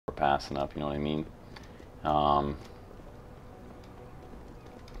passing up, you know what I mean?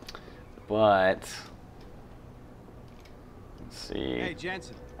 But let's see. Hey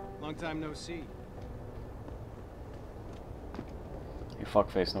Jensen, long time no see. You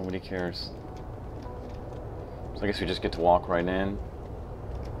fuckface, nobody cares. So I guess we just get to walk right in.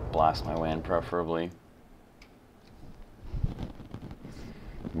 Blast my way in, preferably.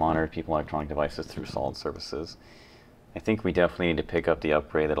 Monitor people electronic devices through solid surfaces. I think we definitely need to pick up the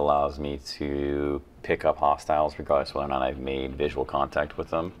upgrade that allows me to pick up hostiles regardless of whether or not I've made visual contact with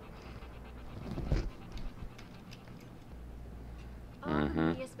them.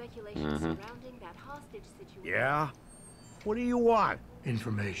 Yeah? What do you want?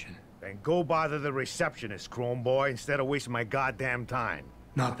 Information. Then go bother the receptionist, Chrome Boy, instead of wasting my goddamn time.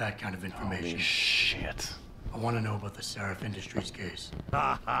 Not that kind of information. Holy shit. I want to know about the Seraph Industries case.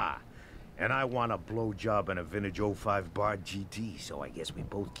 Ha ha. And I want a blowjob in a vintage '05 Bard GT, so I guess we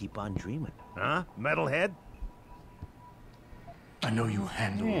both keep on dreaming. Huh, metalhead? I know you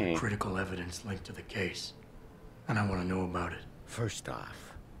handle critical evidence linked to the case, and I want to know about it. First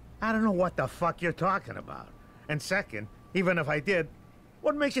off, I don't know what the fuck you're talking about. And second, even if I did,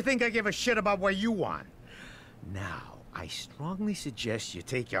 what makes you think I give a shit about what you want? Now, I strongly suggest you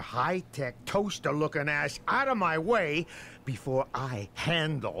take your high-tech, toaster-looking ass out of my way before I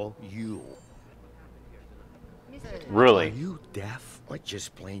handle you. Really? Are you deaf or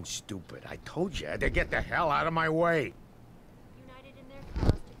just plain stupid? I told you to get the hell out of my way.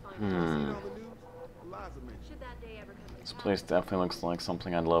 This place definitely looks like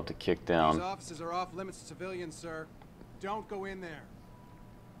something I'd love to kick down. These offices are off limits to civilians, sir. Don't go in there.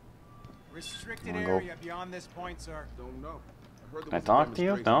 Restricted area beyond this point, sir. Don't know. Can I talk to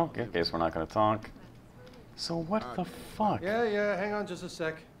you? No? Okay, guess we're not going to talk. So what the fuck? Yeah, hang on just a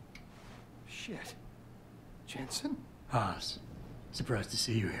sec. Shit. Jensen? Haas, surprised to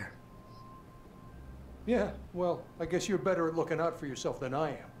see you here. Yeah, well, I guess you're better at looking out for yourself than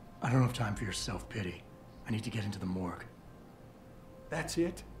I am. I don't have time for your self-pity. I need to get into the morgue. That's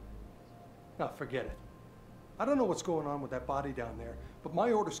it? No, forget it. I don't know what's going on with that body down there, but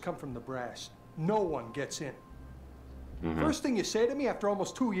my orders come from the brass. No one gets in. First thing you say to me after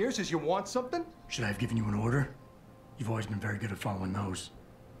almost 2 years is you want something? Should I have given you an order? You've always been very good at following those.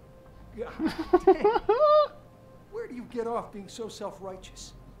 God damn. Where do you get off being so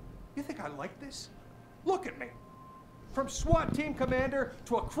self-righteous? You think I like this? Look at me. From SWAT team commander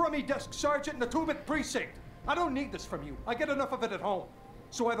to a crummy desk sergeant in the 2-bit precinct. I don't need this from you. I get enough of it at home.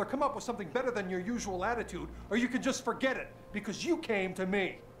 So either come up with something better than your usual attitude, or you can just forget it, because you came to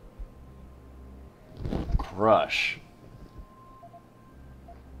me. Crush.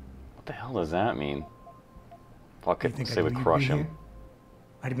 What the hell does that mean? Fuck it, say we crush him.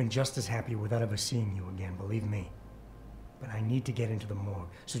 I'd have been just as happy without ever seeing you again, believe me. But I need to get into the morgue,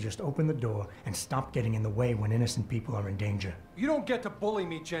 so just open the door and stop getting in the way when innocent people are in danger. You don't get to bully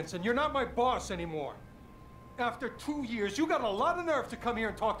me, Jensen. You're not my boss anymore. After 2 years, you got a lot of nerve to come here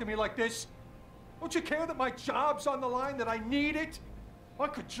and talk to me like this. Don't you care that my job's on the line, that I need it? I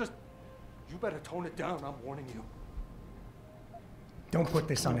could just... You better tone it down, I'm warning you. Don't put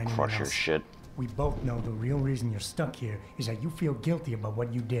this on anyone else. Crush your shit. We both know the real reason you're stuck here is that you feel guilty about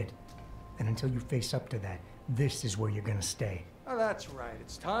what you did. And until you face up to that, this is where you're gonna stay. Oh, that's right.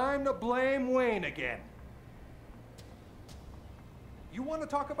 It's time to blame Wayne again. You want to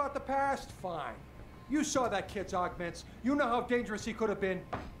talk about the past? Fine. You saw that kid's augments. You know how dangerous he could have been.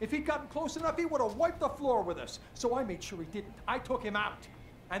 If he'd gotten close enough, he would have wiped the floor with us. So I made sure he didn't. I took him out.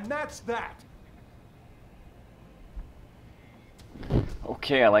 And that's that.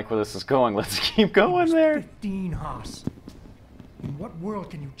 Okay, I like where this is going. Let's keep going there. 15, Haas. In what world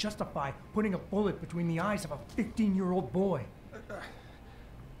can you justify putting a bullet between the eyes of a 15-year-old boy?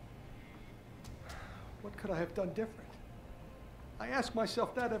 What could I have done different? I ask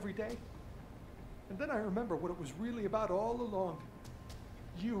myself that every day. And then I remember what it was really about all along.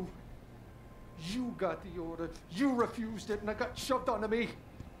 You got the order. You refused it, and it got shoved onto me.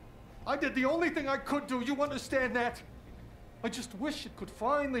 I did the only thing I could do. You understand that? I just wish it could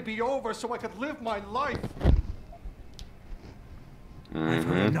finally be over so I could live my life. I've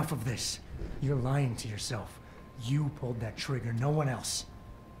heard enough of this. You're lying to yourself. You pulled that trigger, no one else.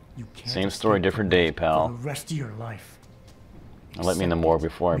 You can't. Same story, different day, pal. For the rest of your life. Now let me in the morgue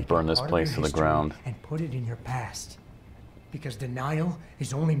before I burn this place to the ground. And put it in your past. Because denial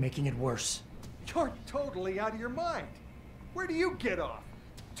is only making it worse. You're totally out of your mind. Where do you get off?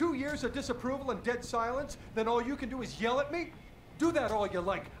 2 years of disapproval and dead silence, then all you can do is yell at me? Do that all you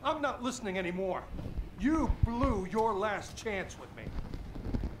like. I'm not listening anymore. You blew your last chance with me.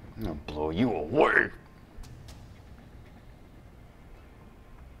 I'm gonna blow you away.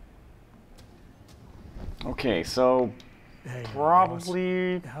 Okay, so Hey,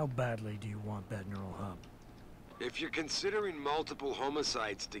 probably. boss, how badly do you want that neural hub? If you're considering multiple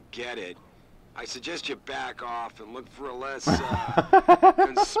homicides to get it, I suggest you back off and look for a less,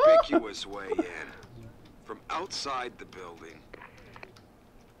 conspicuous way in. From outside the building.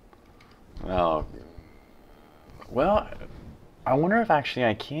 Oh. Well, I wonder if actually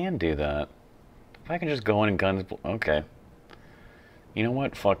I can do that. If I can just go in and guns. Okay. You know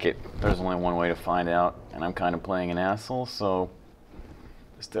what? Fuck it. There's only one way to find out, and I'm kind of playing an asshole, so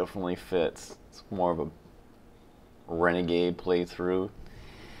this definitely fits. It's more of a renegade playthrough.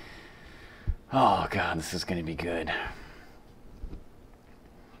 Oh god, this is gonna be good.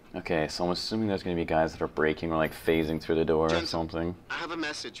 Okay, so I'm assuming there's gonna be guys that are breaking or like phasing through the door or something. I have a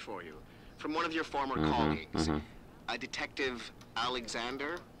message for you from one of your former colleagues, a Detective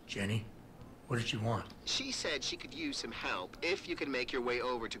Alexander. Jenny, what did you want? She said she could use some help if you could make your way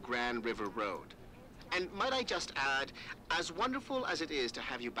over to Grand River Road. And might I just add, as wonderful as it is to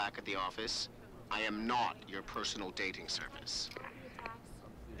have you back at the office, I am not your personal dating service.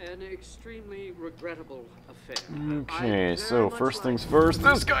 An extremely regrettable affair. Okay, so first things first,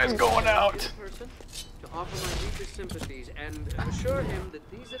 this guy's going out! To offer my deepest sympathies and assure him that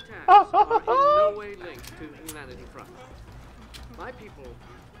these attacks are in no way linked to Humanity Front. My people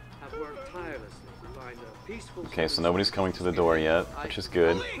have worked tirelessly to find a peaceful... Okay, so nobody's coming to the door yet, which is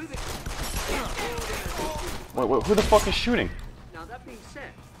good. Wait, who the fuck is shooting? Now that being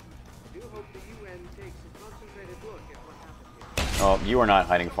said, I do hope the UN takes a concentrated look at what happened here. Oh, you are not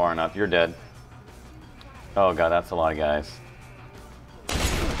hiding far enough. You're dead. Oh god, that's a lot of guys.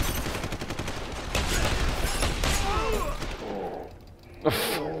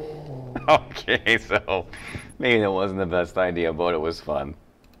 Okay, so maybe that wasn't the best idea, but it was fun.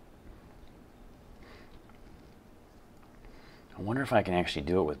 I wonder if I can actually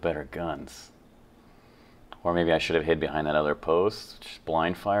do it with better guns. Or maybe I should have hid behind that other post, just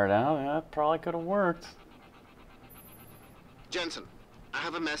blind fired out. Yeah, that probably could have worked. Jensen, I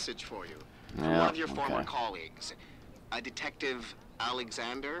have a message for you from Yeah, one of your former okay. colleagues, a Detective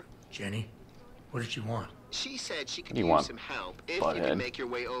Alexander. Jenny, what did you want? She said she could You use want some help if you butthead. could make your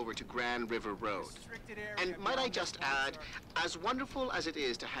way over to Grand River Road. And might I just add, as wonderful as it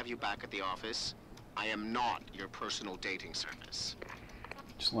is to have you back at the office, I am not your personal dating service.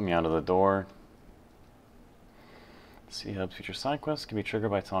 Just let me out of the door. See how future side quests can be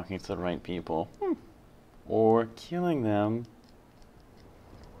triggered by talking to the right people. Or killing them.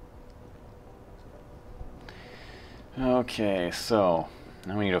 Okay, so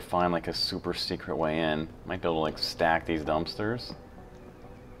now we need to find like a super secret way in. Might be able to like stack these dumpsters.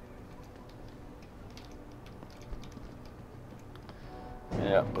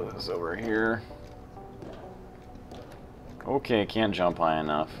 Yeah, put this over here. Okay, can't jump high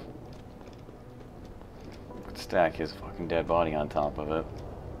enough. Could stack his fucking dead body on top of it.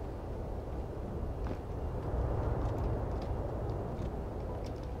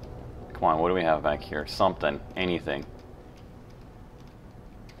 Come on, what do we have back here? Something. Anything.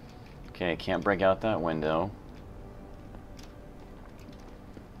 Okay, can't break out that window.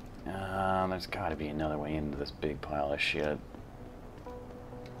 There's gotta be another way into this big pile of shit.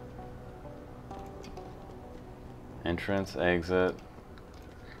 Entrance, exit.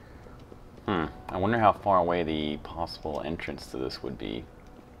 I wonder how far away the possible entrance to this would be.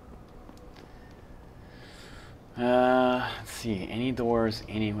 Let's see. Any doors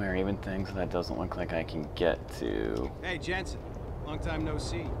anywhere, even things that doesn't look like I can get to. Hey, Jensen. Long time no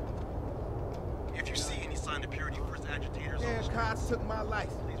see. If you see any sign of purity first agitators on the street, cops took my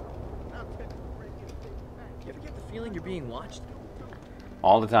life. You ever get the feeling you're being watched?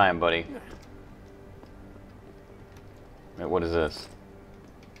 All the time, buddy. Wait, what is this?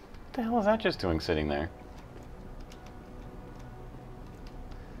 What the hell is that just doing sitting there?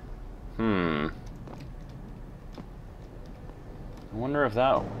 I wonder if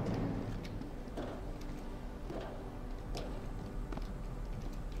that...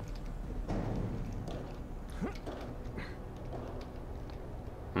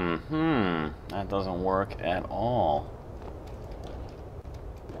 That doesn't work at all.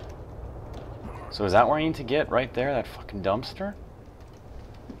 So is that where I need to get? Right there? That fucking dumpster?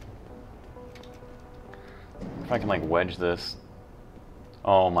 If I can like wedge this.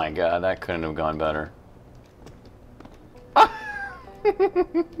 Oh my god, that couldn't have gone better.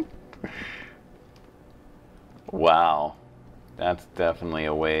 Wow. That's definitely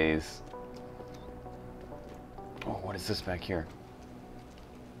a ways. Oh, what is this back here?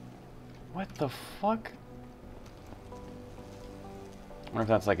 What the fuck? I wonder if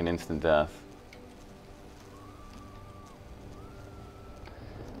that's like an instant death.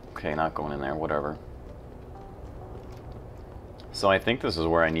 Okay, not going in there, whatever. So I think this is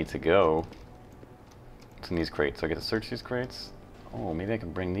where I need to go. It's in these crates. So I get to search these crates. Oh, maybe I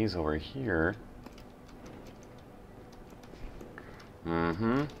can bring these over here.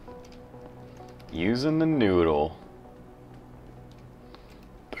 Mm-hmm. Using the noodle.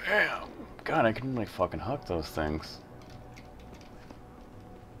 Bam! God, I can like fucking huck those things.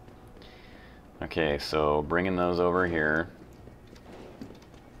 Okay, so bringing those over here.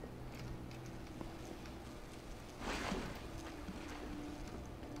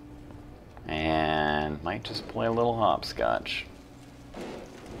 And might just play a little hopscotch.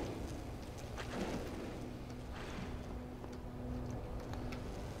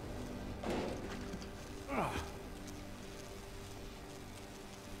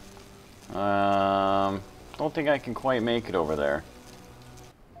 Don't think I can quite make it over there.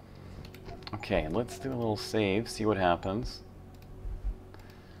 Okay, let's do a little save, see what happens.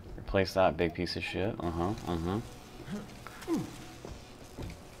 Replace that big piece of shit.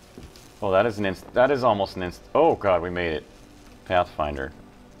 Oh, that is an that is almost an oh god, we made it. Pathfinder.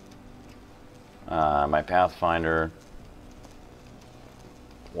 My Pathfinder.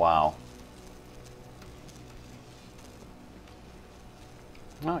 Wow.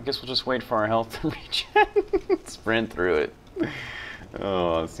 Well, I guess we'll just wait for our health to regen. Sprint through it.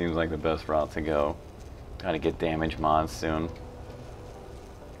 Oh, it seems like the best route to go. Gotta get damage mods soon.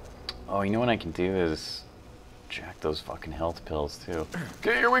 Oh, you know what I can do is jack those fucking health pills too.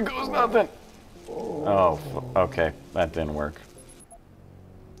 Okay, here we go, nothing. Oh, okay, that didn't work.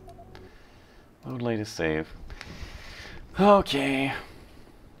 Load latest save. Okay.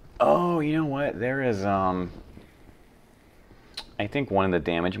 Oh, you know what? There is I think one of the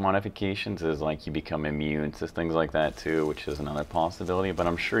damage modifications is like you become immune to things like that too, which is another possibility, but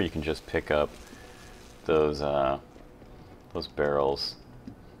I'm sure you can just pick up those barrels.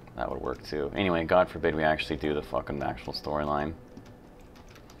 That would work too. Anyway, God forbid we actually do the fucking actual storyline.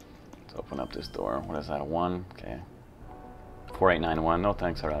 Let's open up this door. What is that, a 1? Okay. 4891. No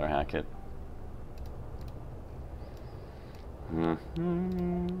thanks, I'd rather hack it.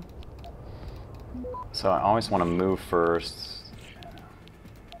 So I always want to move first.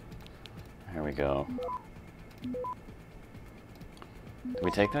 Here we go. Did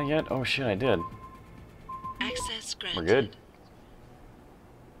we take that yet? Oh shit, I did. Access granted. We're good.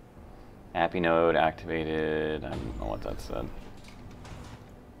 Happy node activated. I don't know what that said.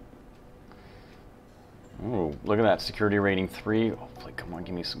 Ooh, look at that. Security rating 3. Hopefully, come on,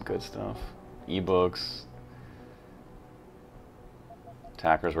 give me some good stuff. Ebooks.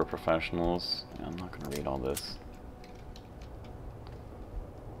 Attackers were professionals. Yeah, I'm not going to read all this.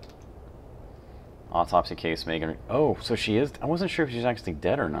 Autopsy case, Megan. Oh, so she is. I wasn't sure if she's actually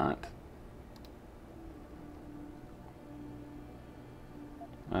dead or not.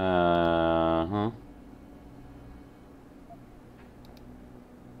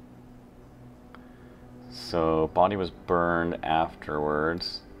 So, body was burned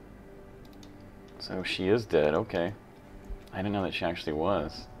afterwards. So she is dead, okay. I didn't know that she actually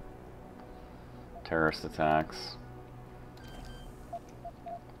was. Terrorist attacks.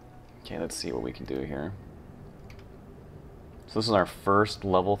 Okay, let's see what we can do here. So this is our first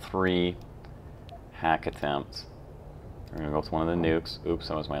level 3 hack attempt. We're gonna go with one of the nukes. Oops,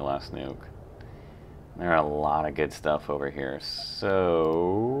 that was my last nuke. There are a lot of good stuff over here.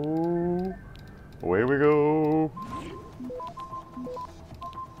 So away we go.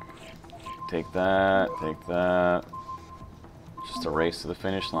 Take that, take that. Just a race to the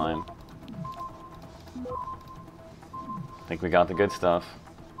finish line. I think we got the good stuff.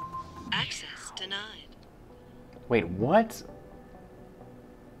 Access denied. Wait, what?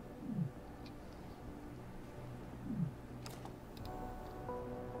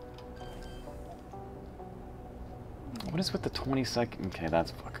 What is with the 20-second? Okay,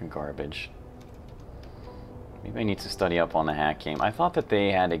 that's fucking garbage. Maybe I need to study up on the hack game. I thought that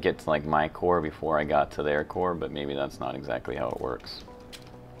they had to get to like my core before I got to their core, but maybe that's not exactly how it works.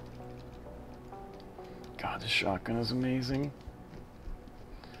 God, this shotgun is amazing.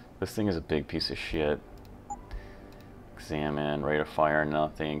 This thing is a big piece of shit. Examine, rate of fire,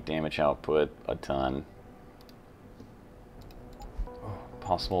 nothing. Damage output, a ton. Oh,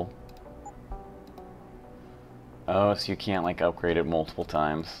 possible. Oh, so you can't like upgrade it multiple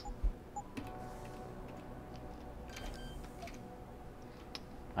times.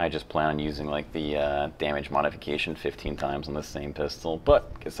 I just plan on using like the damage modification 15 times on the same pistol,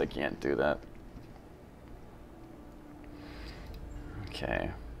 but guess I can't do that. Okay.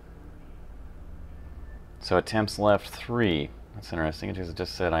 So attempts left 3. That's interesting. It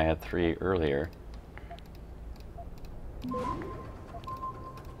just said I had 3 earlier.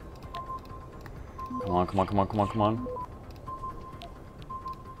 Come on, come on, come on, come on, come on.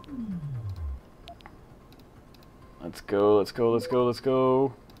 Let's go, let's go, let's go, let's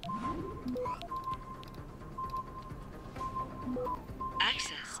go.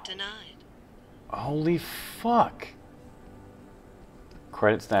 Access denied. Holy fuck.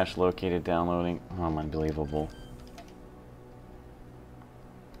 Credit stash located, downloading. Oh, unbelievable.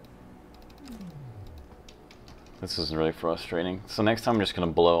 This is really frustrating. So next time I'm just going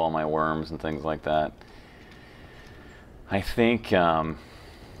to blow all my worms and things like that. I think I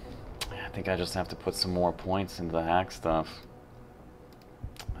just have to put some more points into the hack stuff.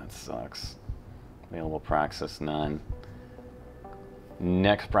 That sucks. Available praxis, none.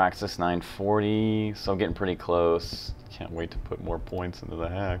 Next praxis, 940. So getting pretty close. Can't wait to put more points into the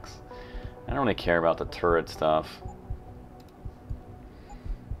hacks. I don't really care about the turret stuff.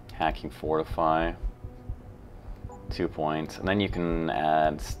 Hacking fortify. 2 points. And then you can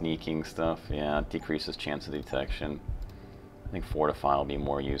add sneaking stuff. Yeah, it decreases chance of detection. I think fortify will be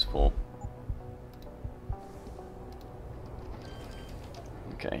more useful.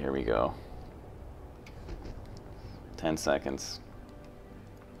 Okay, here we go. 10 seconds.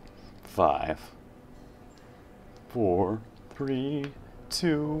 5, 4, 3,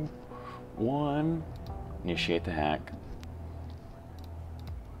 2, 1. Initiate the hack.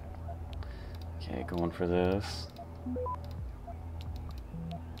 Okay, going for this.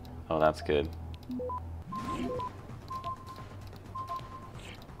 Oh, that's good.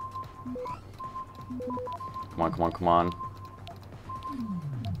 Come on, come on, come on.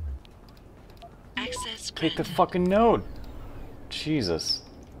 Access Take the fucking node! Jesus.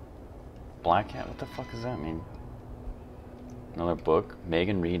 Black hat? What the fuck does that mean? Another book?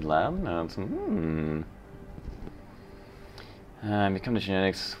 Megan Reed Lab? No, it's, become the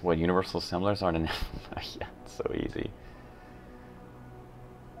genetics what universal assemblers are to now. Yeah, it's so easy.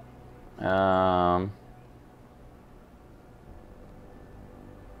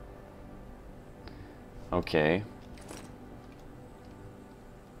 Okay.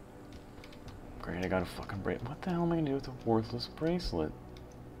 Great, I got a fucking bracelet. What the hell am I gonna do with a worthless bracelet?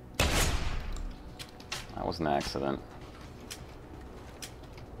 That was an accident.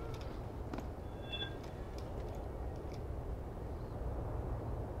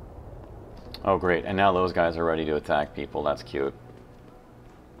 Oh great, and now those guys are ready to attack people. That's cute.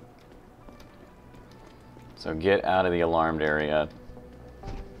 So get out of the alarmed area.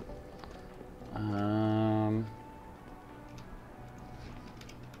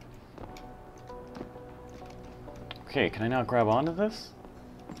 Okay, can I now grab onto this?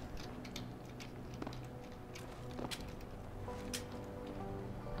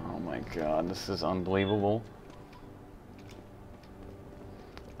 Oh my god, this is unbelievable.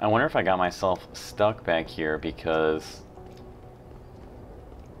 I wonder if I got myself stuck back here because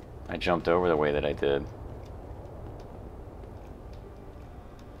I jumped over the way that I did.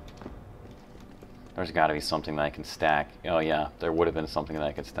 There's got to be something that I can stack. Oh yeah, there would have been something that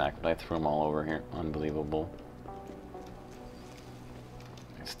I could stack, but I threw them all over here. Unbelievable.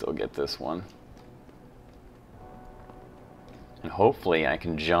 I still get this one. And hopefully I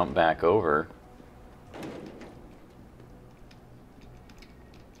can jump back over.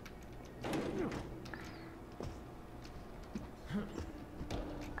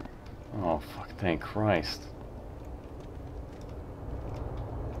 Oh, fuck, thank Christ.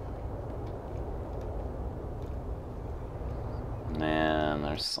 Man,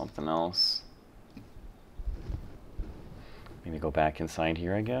 there's something else. Maybe go back inside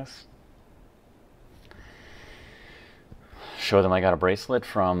here, I guess. Show them I got a bracelet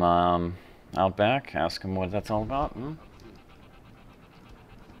from out back. Ask them what that's all about.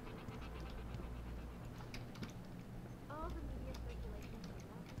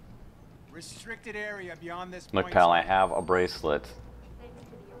 Restricted area beyond this Look, point. pal, I have a bracelet.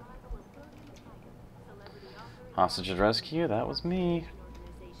 Hostage rescue, that was me.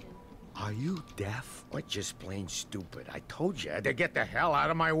 Are you deaf or just plain stupid? I told you to get the hell out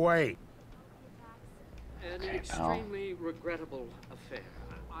of my way. An extremely regrettable affair.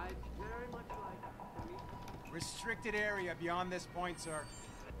 I'd very much like to... Restricted area beyond this point, sir.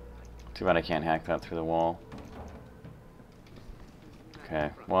 Too bad I can't hack that through the wall.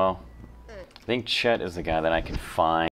 Okay, well, I think Chet is the guy that I can find.